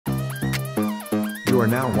are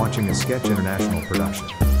now watching a Sketch International production.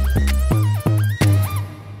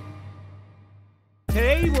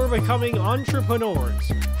 Today, we're becoming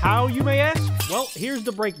entrepreneurs. How, you may ask? Well, here's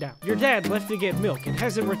the breakdown. Your dad left to get milk and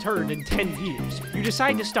hasn't returned in 10 years. You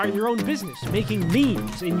decide to start your own business, making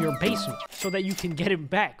memes in your basement so that you can get him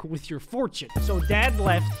back with your fortune. So dad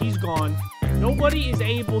left, he's gone. Nobody is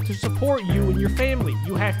able to support you and your family.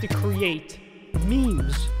 You have to create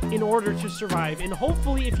memes in order to survive. And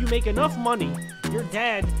hopefully, if you make enough money, your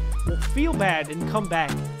dad will feel bad and come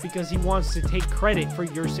back because he wants to take credit for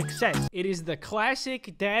your success. It is the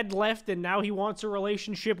classic dad left and now he wants a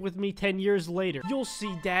relationship with me 10 years later. You'll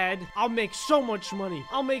see, Dad. I'll make so much money.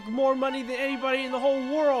 I'll make more money than anybody in the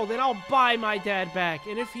whole world and I'll buy my dad back.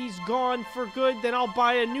 And if he's gone for good, then I'll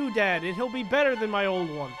buy a new dad and he'll be better than my old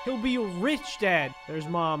one. He'll be a rich dad. There's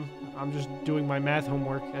Mom. I'm just doing my math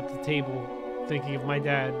homework at the table, thinking of my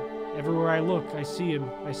dad. Everywhere I look, I see him.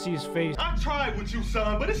 I see his face. I tried with you,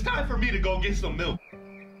 son, but it's time for me to go get some milk.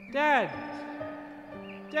 Dad!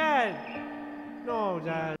 Dad! No,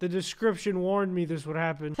 Dad. The description warned me this would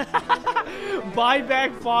happen. Buy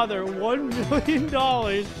back father, $1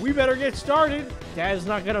 million. We better get started. Dad's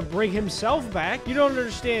not gonna bring himself back. You don't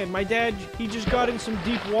understand. My dad, he just got in some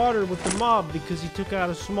deep water with the mob because he took out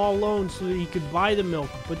a small loan so that he could buy the milk.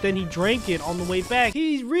 But then he drank it on the way back.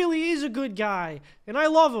 He really is a good guy. And I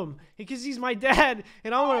love him because he's my dad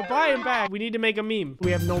and I want to buy him back. We need to make a meme.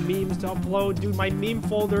 We have no memes to upload. Dude, my meme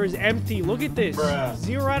folder is empty. Look at this. Bruh.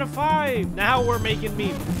 0 out of 5. Now we're making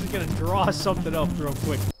memes. I'm just gonna draw something up real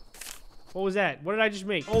quick. What was that? What did I just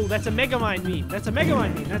make? Oh, that's a Megamind meme. That's a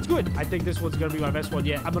Megamind meme. That's good. I think this one's gonna be my best one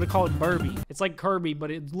yet. I'm gonna call it Burby. It's like Kirby, but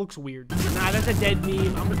it looks weird. Nah, that's a dead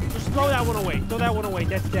meme. I'm gonna just throw that one away. Throw that one away.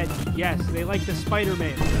 That's dead. Yes, they like the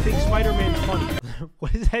Spider-Man. I think Spider-Man's funny.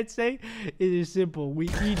 What does that say? It is simple. We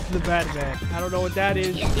eat the Batman. I don't know what that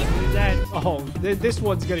is. What is that? Oh, this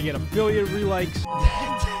one's gonna get 1 billion relikes.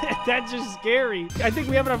 That's just scary. I think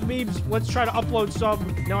we have enough memes. Let's try to upload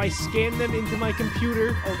some. Now I scan them into my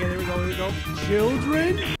computer. Okay, there we go. There we go.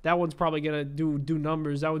 Children. That one's probably gonna do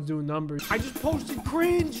numbers. That one's doing numbers. I just posted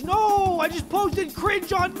cringe. No, I just posted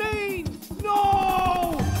cringe on main.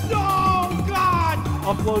 No, no, God.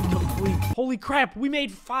 Upload complete. Holy crap, we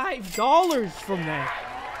made $5 from that.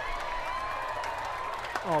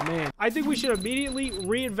 Oh, man. I think we should immediately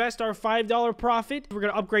reinvest our $5 profit. We're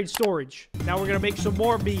going to upgrade storage. Now we're going to make some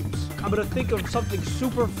more memes. I'm going to think of something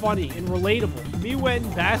super funny and relatable. Me when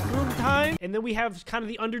bathroom time. And then we have kind of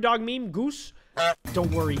the underdog meme, Goose.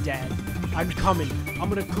 Don't worry, Dad. I'm coming. I'm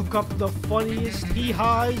going to cook up the funniest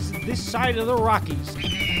hee-haws this side of the Rockies.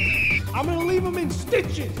 I'm going to leave them in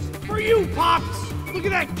stitches for you, Pops. Look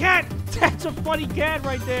at that cat. That's a funny cat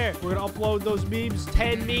right there. We're going to upload those memes,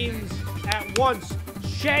 10 memes at once.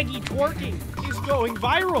 Shaggy twerking is going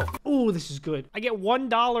viral. Ooh, this is good. I get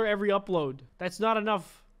 $1 every upload. That's not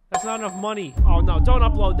enough. That's not enough money. Oh, no, don't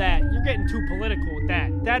upload that. You're getting too political with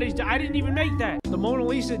that. That is, I didn't even make that. The Mona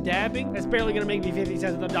Lisa dabbing, that's barely gonna make me 50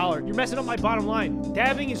 cents on the dollar. You're messing up my bottom line.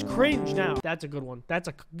 Dabbing is cringe now. That's a good one. That's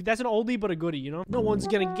an oldie but a goodie, you know? No one's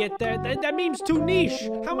gonna get that. That meme's too niche.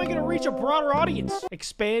 How am I gonna reach a broader audience?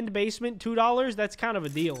 Expand basement, $2? That's kind of a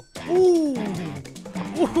deal. Ooh.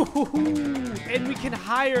 Ooh. And we can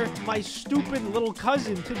hire my stupid little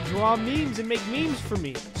cousin to draw memes and make memes for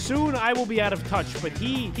me. Soon I will be out of touch, but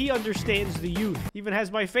he understands the youth. He even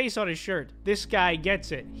has my face on his shirt. This guy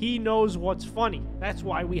gets it. He knows what's funny. That's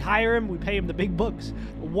why we hire him. We pay him the big bucks.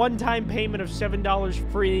 A one-time payment of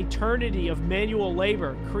 $7 for an eternity of manual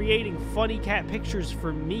labor, creating funny cat pictures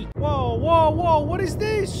for me. Whoa, whoa, whoa. What is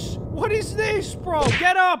this? What is this, bro?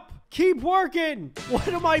 Get up. Keep working. What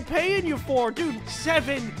am I paying you for? Dude,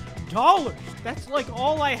 $7. That's like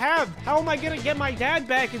all I have. How am I gonna get my dad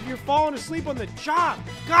back if you're falling asleep on the job?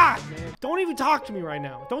 God, man. Don't even talk to me right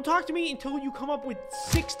now. Don't talk to me until you come up with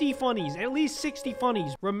 60 funnies. At least 60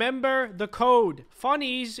 funnies. Remember the code.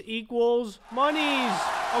 Funnies equals monies.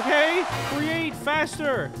 Okay? Create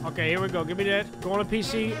faster. Okay, here we go. Give me that. Go on a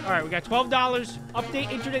PC. All right, we got $12.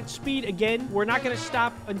 Update internet speed again. We're not gonna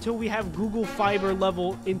stop until we have Google Fiber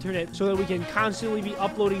level internet so that we can constantly be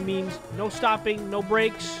uploading memes. No stopping, no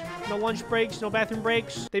breaks. No lunch breaks, no bathroom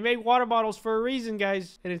breaks. They make water bottles for a reason,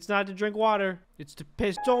 guys. And it's not to drink water. It's to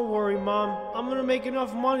piss. Don't worry, Mom. I'm gonna make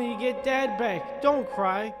enough money to get Dad back. Don't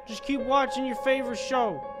cry. Just keep watching your favorite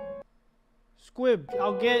show. Squib,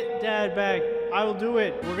 I'll get Dad back. I will do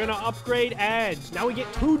it. We're gonna upgrade ads. Now we get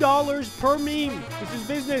 $2 per meme. This is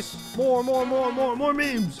business. More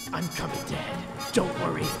memes. I'm coming, Dad. Don't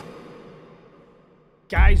worry.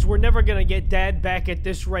 Guys, we're never gonna get Dad back at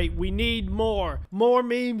this rate. We need more. More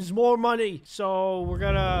memes, more money. So we're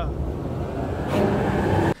gonna...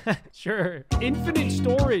 Sure. Infinite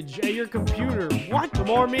storage at your computer. What? The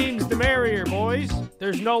more memes, the merrier, boys.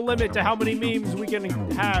 There's no limit to how many memes we can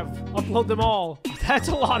have. Upload them all. That's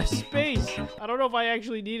a lot of space. I don't know if I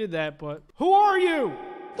actually needed that, but... Who are you?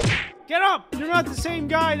 Get up! You're not the same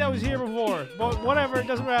guy that was here before. But whatever, it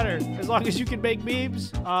doesn't matter. As long as you can make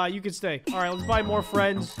memes, you can stay. All right, let's buy more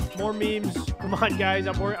friends, more memes. Come on, guys.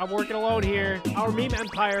 I'm working alone here. Our meme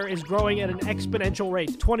empire is growing at an exponential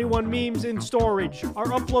rate. 21 memes in storage. Our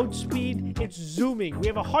upload speed, it's zooming. We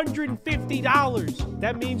have $150.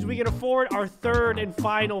 That means we can afford our third and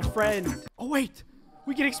final friend. Oh, wait.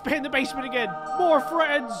 We can expand the basement again. More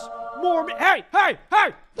friends. More Hey! Hey!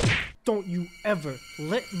 Hey! Don't you ever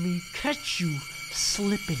let me catch you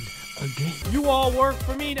slipping again. You all work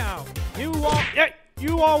for me now. You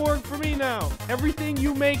all work for me now. Everything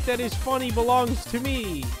you make that is funny belongs to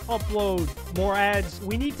me. Upload more ads.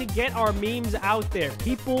 We need to get our memes out there.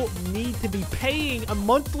 People need to be paying a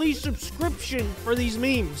monthly subscription for these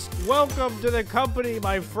memes. Welcome to the company,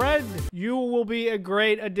 my friend. You will be a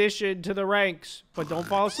great addition to the ranks. But don't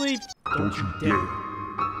fall asleep. Don't you dare.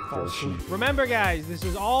 Remember, guys, this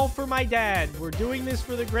is all for my dad. We're doing this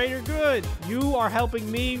for the greater good. You are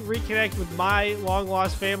helping me reconnect with my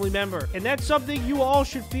long-lost family member. And that's something you all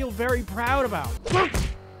should feel very proud about.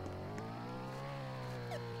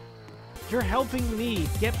 You're helping me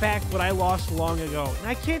get back what I lost long ago. And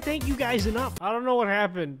I can't thank you guys enough. I don't know what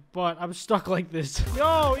happened, but I'm stuck like this.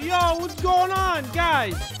 Yo, what's going on,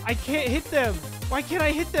 guys? I can't hit them. Why can't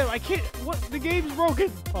I hit them? I can't. What? The game's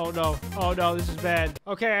broken. Oh, no. Oh, no. This is bad.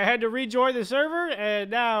 Okay, I had to rejoin the server,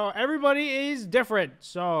 and now everybody is different.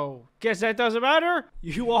 So, guess that doesn't matter.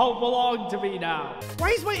 You all belong to me now. Why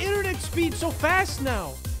is my internet speed so fast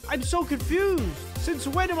now? I'm so confused. Since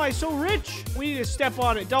when am I so rich? We need to step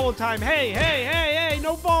on it. Double time. Hey,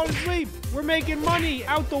 no falling asleep. We're making money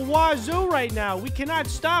out the wazoo right now. We cannot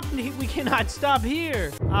stop. We cannot stop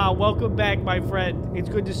here. Welcome back, my friend. It's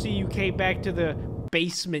good to see you came back to the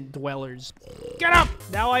basement dwellers. Get up!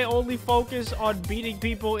 Now I only focus on beating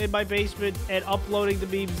people in my basement and uploading the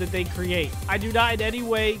memes that they create. I do not in any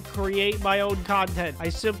way create my own content. I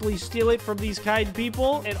simply steal it from these kind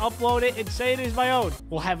people and upload it and say it is my own.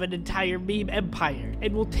 We'll have an entire meme empire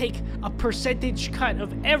and we'll take a percentage cut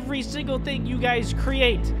of every single thing you guys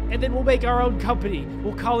create, and then we'll make our own company.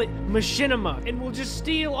 We'll call it Machinima, and we'll just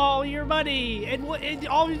steal all your money, and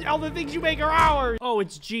all the things you make are ours. Oh,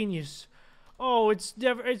 it's genius. Oh, it's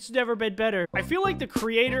never been better. I feel like the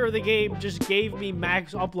creator of the game just gave me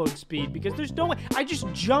max upload speed, because there's no way. I just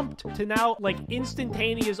jumped to now, like,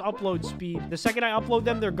 instantaneous upload speed. The second I upload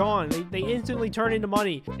them, they're gone. They instantly turn into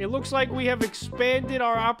money. It looks like we have expanded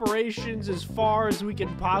our operations as far as we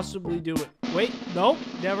can possibly do it. Wait, nope,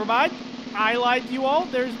 never mind. I lied to you all.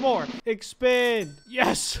 There's more. Expand.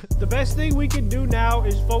 Yes. The best thing we can do now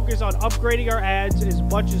is focus on upgrading our ads as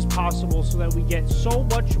much as possible so that we get so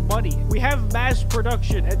much money. We have mass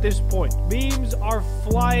production at this point. Memes are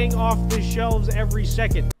flying off the shelves every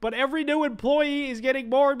second, but every new employee is getting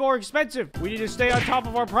more and more expensive. We need to stay on top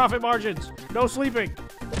of our profit margins. No sleeping.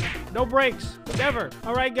 No breaks. Never.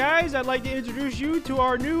 All right, guys, I'd like to introduce you to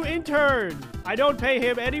our new intern. I don't pay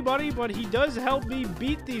him any money, but he does help me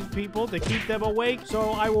beat these people to keep them awake,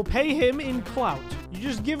 so I will pay him in clout. You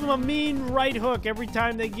just give them a mean right hook every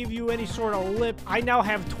time they give you any sort of lip. I now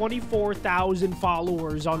have 24,000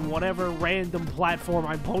 followers on whatever random platform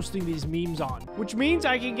I'm posting these memes on, which means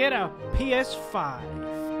I can get a PS5.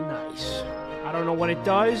 Nice. I don't know what it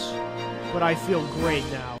does, but I feel great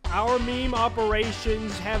now. Our meme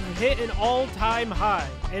operations have hit an all-time high,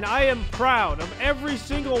 and I am proud of every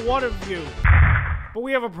single one of you. But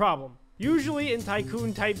we have a problem. Usually in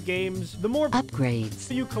tycoon-type games, the more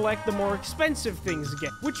upgrades you collect, the more expensive things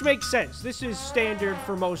get, which makes sense. This is standard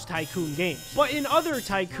for most tycoon games. But in other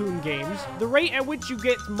tycoon games, the rate at which you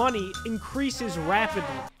get money increases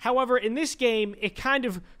rapidly. However, in this game, it kind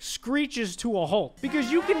of screeches to a halt,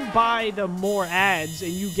 because you can buy the more ads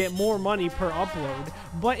and you get more money per upload,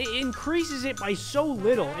 but it increases it by so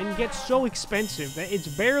little and gets so expensive that it's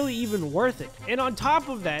barely even worth it. And on top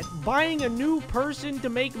of that, buying a new person to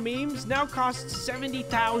make memes now costs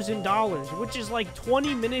 $70,000, which is like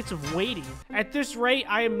 20 minutes of waiting. At this rate,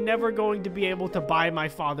 I am never going to be able to buy my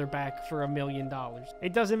father back for $1 million.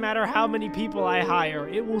 It doesn't matter how many people I hire,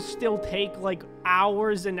 it will still take like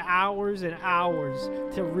hours and hours and hours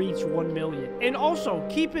to reach 1 million. And also,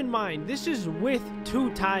 keep in mind, this is with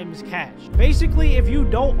 2 times cash. Basically, if you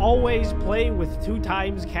don't always play with 2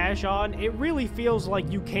 times cash on, it really feels like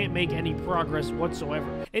you can't make any progress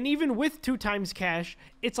whatsoever. And even with 2 times cash,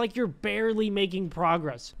 it's like you're barely making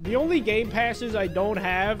progress. The only game passes I don't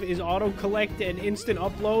have is auto collect and instant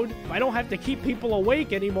upload. I don't have to keep people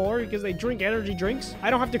awake anymore because they drink energy drinks. I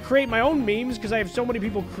don't have to create my own memes because I have so many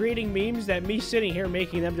people creating memes that me sitting here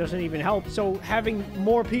making them doesn't even help. So having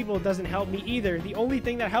more people doesn't help me either. The only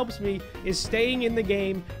thing that helps me is staying in the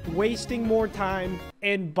game, wasting more time,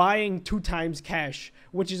 and buying 2 times cash,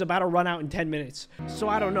 which is about to run out in 10 minutes. So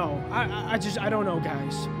I don't know. I don't know,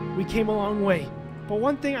 guys. We came a long way. But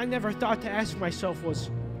one thing I never thought to ask myself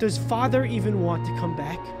was, does Father even want to come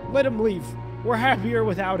back? Let him leave. We're happier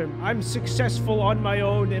without him. I'm successful on my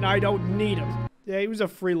own and I don't need him. Yeah, he was a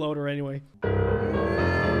freeloader anyway.